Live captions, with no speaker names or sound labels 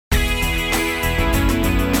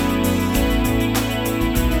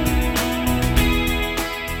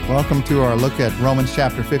Welcome to our look at Romans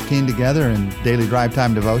chapter 15 together in Daily Drive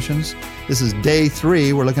Time Devotions. This is day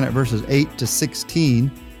 3. We're looking at verses 8 to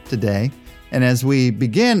 16 today. And as we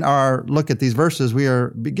begin our look at these verses, we are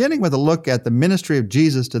beginning with a look at the ministry of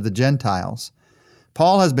Jesus to the Gentiles.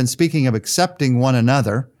 Paul has been speaking of accepting one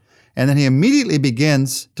another, and then he immediately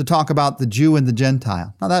begins to talk about the Jew and the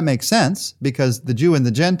Gentile. Now that makes sense because the Jew and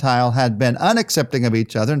the Gentile had been unaccepting of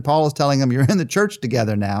each other, and Paul is telling them, you're in the church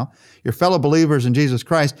together now, you're fellow believers in Jesus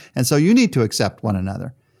Christ, and so you need to accept one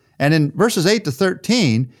another. And in verses 8 to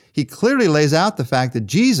 13, he clearly lays out the fact that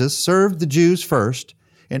Jesus served the Jews first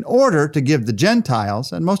in order to give the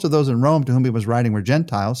Gentiles, and most of those in Rome to whom he was writing were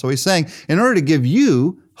Gentiles, so he's saying, in order to give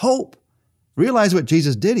you hope. Realize what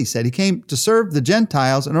Jesus did, he said. He came to serve the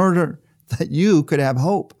Gentiles in order that you could have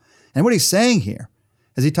hope. And what he's saying here,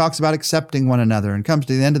 as he talks about accepting one another and comes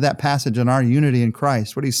to the end of that passage on our unity in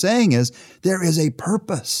Christ, what he's saying is there is a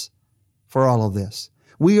purpose for all of this.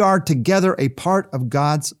 We are together a part of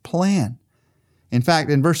God's plan. In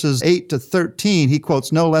fact, in verses 8 to 13, he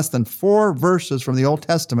quotes no less than 4 verses from the Old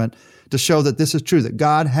Testament to show that this is true, that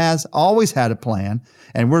God has always had a plan,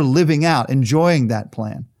 and we're living out, enjoying that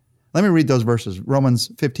plan. Let me read those verses,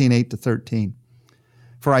 Romans 15, 8 to 13.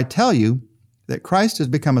 For I tell you that Christ has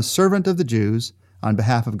become a servant of the Jews on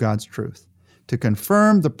behalf of God's truth, to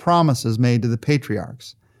confirm the promises made to the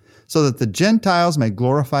patriarchs, so that the Gentiles may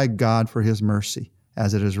glorify God for his mercy,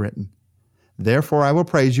 as it is written. Therefore I will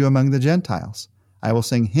praise you among the Gentiles. I will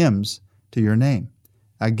sing hymns to your name.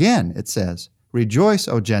 Again, it says, rejoice,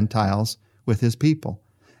 O Gentiles, with his people.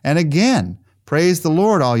 And again, praise the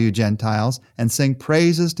Lord, all you Gentiles, and sing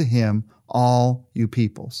praises to him, all you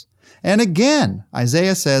peoples. And again,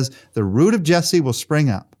 Isaiah says, the root of Jesse will spring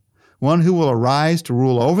up, one who will arise to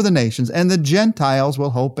rule over the nations, and the Gentiles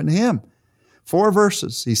will hope in him. 4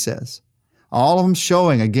 verses, he says, all of them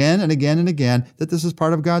showing again and again and again that this is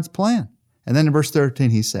part of God's plan. And then in verse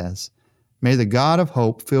 13, he says, may the God of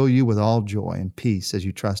hope fill you with all joy and peace as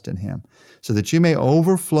you trust in him, so that you may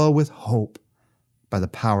overflow with hope by the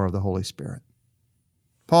power of the Holy Spirit.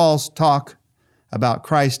 Paul's talk about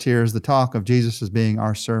Christ here is the talk of Jesus as being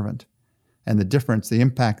our servant and the difference, the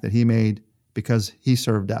impact that he made because he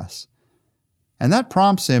served us. And that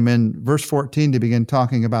prompts him in verse 14 to begin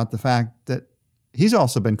talking about the fact that he's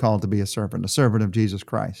also been called to be a servant of Jesus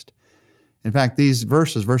Christ. In fact, these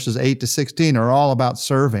verses 8 to 16, are all about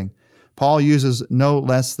serving. Paul uses no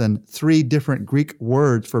less than 3 different Greek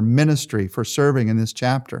words for ministry, for serving in this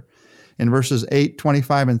chapter. In verses 8,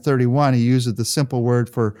 25, and 31, he uses the simple word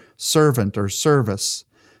for servant or service.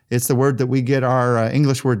 It's the word that we get our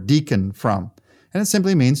English word deacon from, and it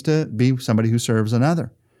simply means to be somebody who serves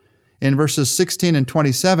another. In verses 16 and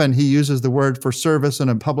 27, he uses the word for service in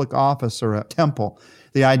a public office or a temple,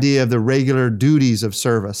 the idea of the regular duties of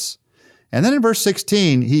service. And then in verse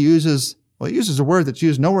 16, he uses a word that's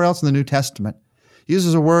used nowhere else in the New Testament. He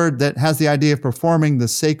uses a word that has the idea of performing the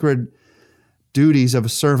sacred duties of a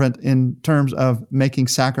servant in terms of making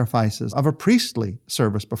sacrifices, of a priestly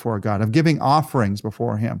service before God, of giving offerings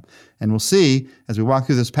before him. And we'll see, as we walk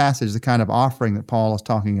through this passage, the kind of offering that Paul is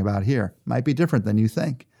talking about here might be different than you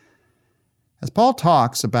think. As Paul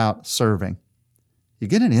talks about serving, you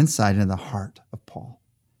get an insight into the heart of Paul.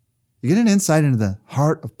 You get an insight into the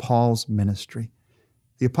heart of Paul's ministry.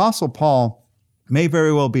 The Apostle Paul may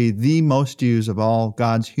very well be the most used of all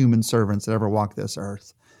God's human servants that ever walked this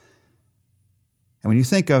earth. And when you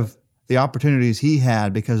think of the opportunities he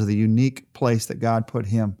had because of the unique place that God put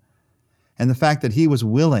him, and the fact that he was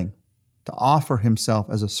willing to offer himself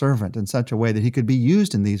as a servant in such a way that he could be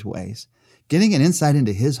used in these ways, getting an insight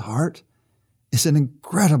into his heart is an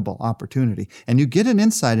incredible opportunity. And you get an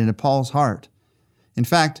insight into Paul's heart. In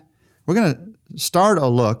fact, we're going to start a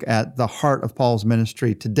look at the heart of Paul's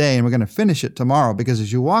ministry today, and we're going to finish it tomorrow, because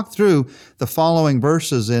as you walk through the following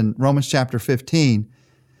verses in Romans chapter 15,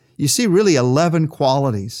 you see really 11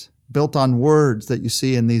 qualities built on words that you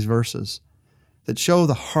see in these verses that show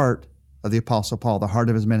the heart of the Apostle Paul, the heart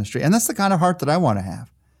of his ministry. And that's the kind of heart that I want to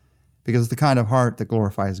have, because it's the kind of heart that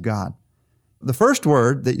glorifies God. The first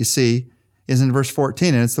word that you see is in verse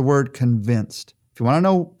 14, and it's the word convinced. If you want to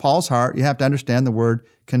know Paul's heart, you have to understand the word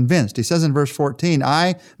convinced. He says in verse 14,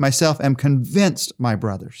 I myself am convinced, my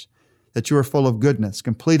brothers, that you are full of goodness,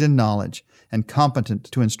 complete in knowledge, and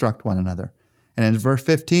competent to instruct one another. And in verse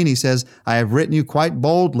 15, he says, I have written you quite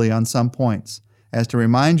boldly on some points, as to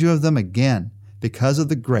remind you of them again, because of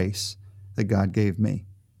the grace that God gave me.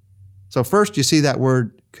 So first you see that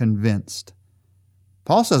word convinced.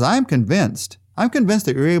 Paul says, I am convinced. I'm convinced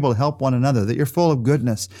that you're able to help one another, that you're full of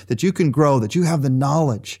goodness, that you can grow, that you have the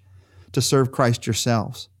knowledge to serve Christ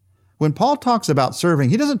yourselves. When Paul talks about serving,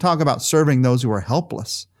 he doesn't talk about serving those who are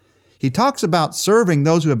helpless. He talks about serving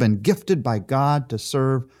those who have been gifted by God to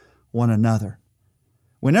serve one another.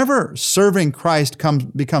 Whenever serving Christ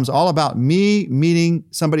becomes all about me meeting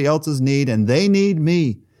somebody else's need and they need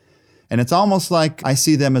me, and it's almost like I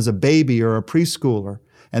see them as a baby or a preschooler,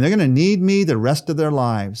 and they're going to need me the rest of their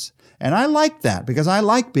lives. And I like that because I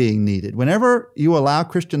like being needed. Whenever you allow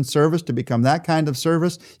Christian service to become that kind of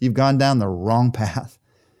service, you've gone down the wrong path.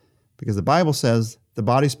 Because the Bible says the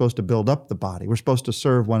body's supposed to build up the body. We're supposed to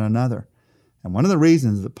serve one another. And one of the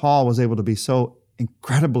reasons that Paul was able to be so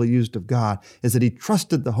incredibly used of God is that he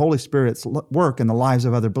trusted the Holy Spirit's work in the lives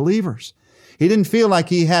of other believers. He didn't feel like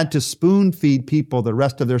he had to spoon feed people the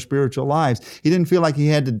rest of their spiritual lives. He didn't feel like he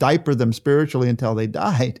had to diaper them spiritually until they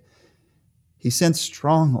died. He sensed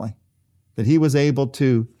strongly that he was able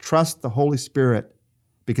to trust the Holy Spirit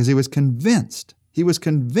because he was convinced. He was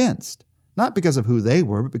convinced, not because of who they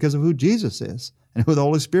were, but because of who Jesus is and who the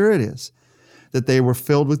Holy Spirit is, that they were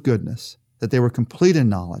filled with goodness, that they were complete in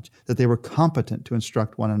knowledge, that they were competent to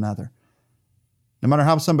instruct one another. No matter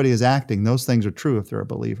how somebody is acting, those things are true if they're a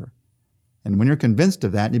believer. And when you're convinced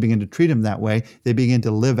of that and you begin to treat them that way, they begin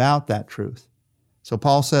to live out that truth. So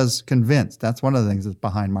Paul says convinced. That's one of the things that's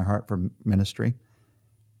behind my heart for ministry.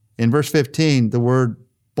 In verse 15, the word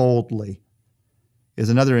boldly is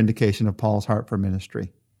another indication of Paul's heart for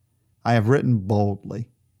ministry. I have written boldly.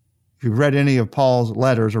 If you've read any of Paul's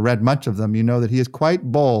letters or read much of them, you know that he is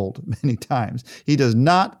quite bold many times. He does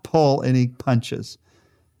not pull any punches.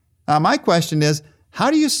 Now, my question is, how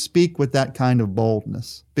do you speak with that kind of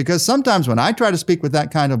boldness? Because sometimes when I try to speak with that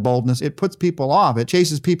kind of boldness, it puts people off. It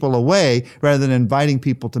chases people away rather than inviting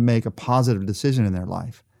people to make a positive decision in their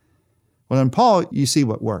life. Well, in Paul, you see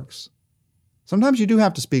what works. Sometimes you do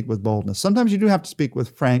have to speak with boldness. Sometimes you do have to speak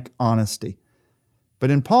with frank honesty.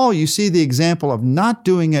 But in Paul, you see the example of not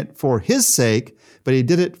doing it for his sake, but he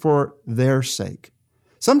did it for their sake.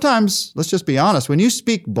 Sometimes, let's just be honest, when you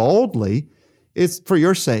speak boldly, it's for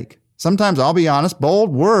your sake. Sometimes, I'll be honest,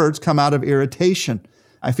 bold words come out of irritation.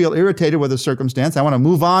 I feel irritated with a circumstance. I want to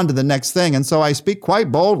move on to the next thing, and so I speak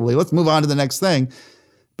quite boldly. Let's move on to the next thing.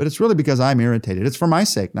 But it's really because I'm irritated. It's for my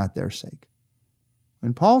sake, not their sake.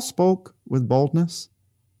 When Paul spoke with boldness,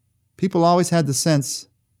 people always had the sense,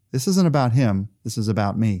 this isn't about him, this is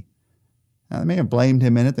about me. Now, they may have blamed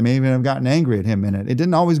him in it. They may even have gotten angry at him in it. It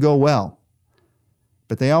didn't always go well.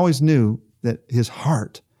 But they always knew that his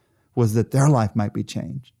heart was that their life might be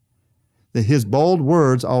changed. That his bold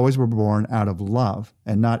words always were born out of love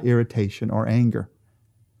and not irritation or anger.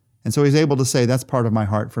 And so he's able to say, that's part of my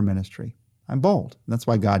heart for ministry. I'm bold. And that's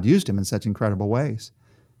why God used him in such incredible ways.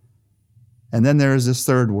 And then there is this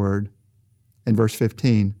third word in verse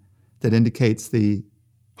 15 that indicates the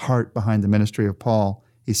heart behind the ministry of Paul.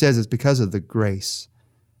 He says it's because of the grace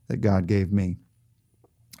that God gave me.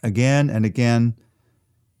 Again and again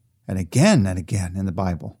and again and again in the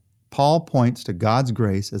Bible, Paul points to God's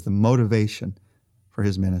grace as the motivation for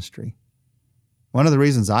his ministry. One of the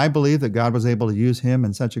reasons I believe that God was able to use him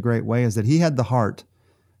in such a great way is that he had the heart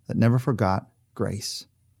that never forgot grace.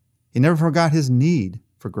 He never forgot his need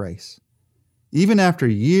for grace. Even after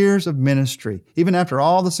years of ministry, even after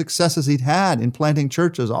all the successes he'd had in planting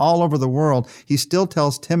churches all over the world, he still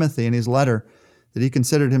tells Timothy in his letter that he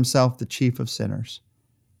considered himself the chief of sinners.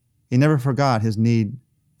 He never forgot his need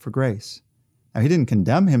for grace. Now, he didn't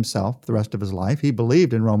condemn himself the rest of his life. He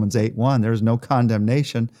believed in Romans 8:1, there is no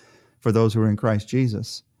condemnation for those who are in Christ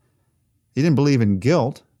Jesus. He didn't believe in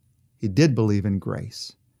guilt. He did believe in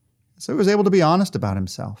grace. So he was able to be honest about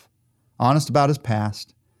himself, honest about his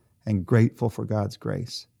past, and grateful for God's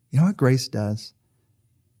grace. You know what grace does?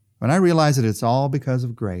 When I realize that it's all because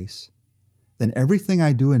of grace, then everything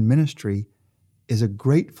I do in ministry is a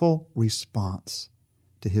grateful response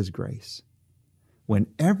to his grace.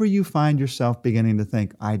 Whenever you find yourself beginning to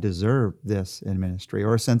think, I deserve this in ministry,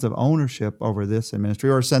 or a sense of ownership over this in ministry,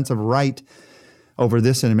 or a sense of right over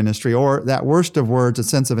this in ministry, or that worst of words, a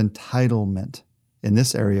sense of entitlement in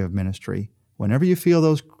this area of ministry, whenever you feel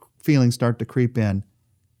those feelings start to creep in,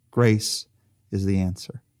 grace is the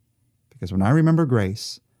answer. Because when I remember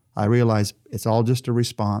grace, I realize it's all just a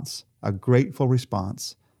response, a grateful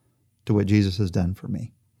response to what Jesus has done for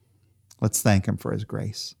me. Let's thank him for his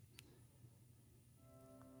grace.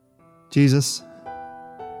 Jesus,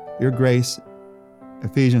 your grace,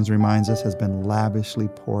 Ephesians reminds us, has been lavishly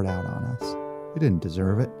poured out on us. We didn't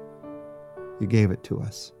deserve it. You gave it to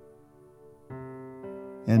us.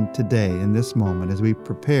 And today, in this moment, as we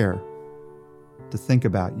prepare to think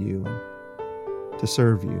about you and to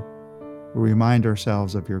serve you, we remind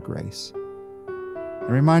ourselves of your grace.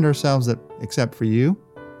 And remind ourselves that except for you,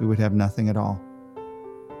 we would have nothing at all.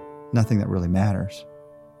 Nothing that really matters.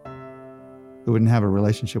 who wouldn't have a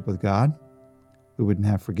relationship with God, who wouldn't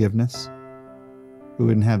have forgiveness, who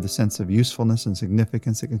wouldn't have the sense of usefulness and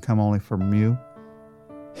significance that can come only from you.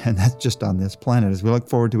 And that's just on this planet. As we look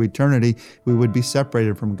forward to eternity, we would be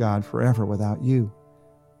separated from God forever without you.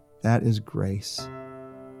 That is grace.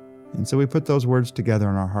 And so we put those words together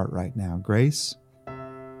in our heart right now, grace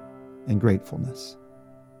and gratefulness.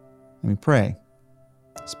 And we pray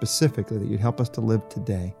specifically that you'd help us to live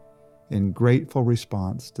today in grateful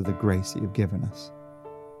response to the grace that you've given us.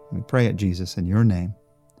 And we pray it, Jesus, in your name.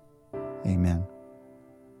 Amen.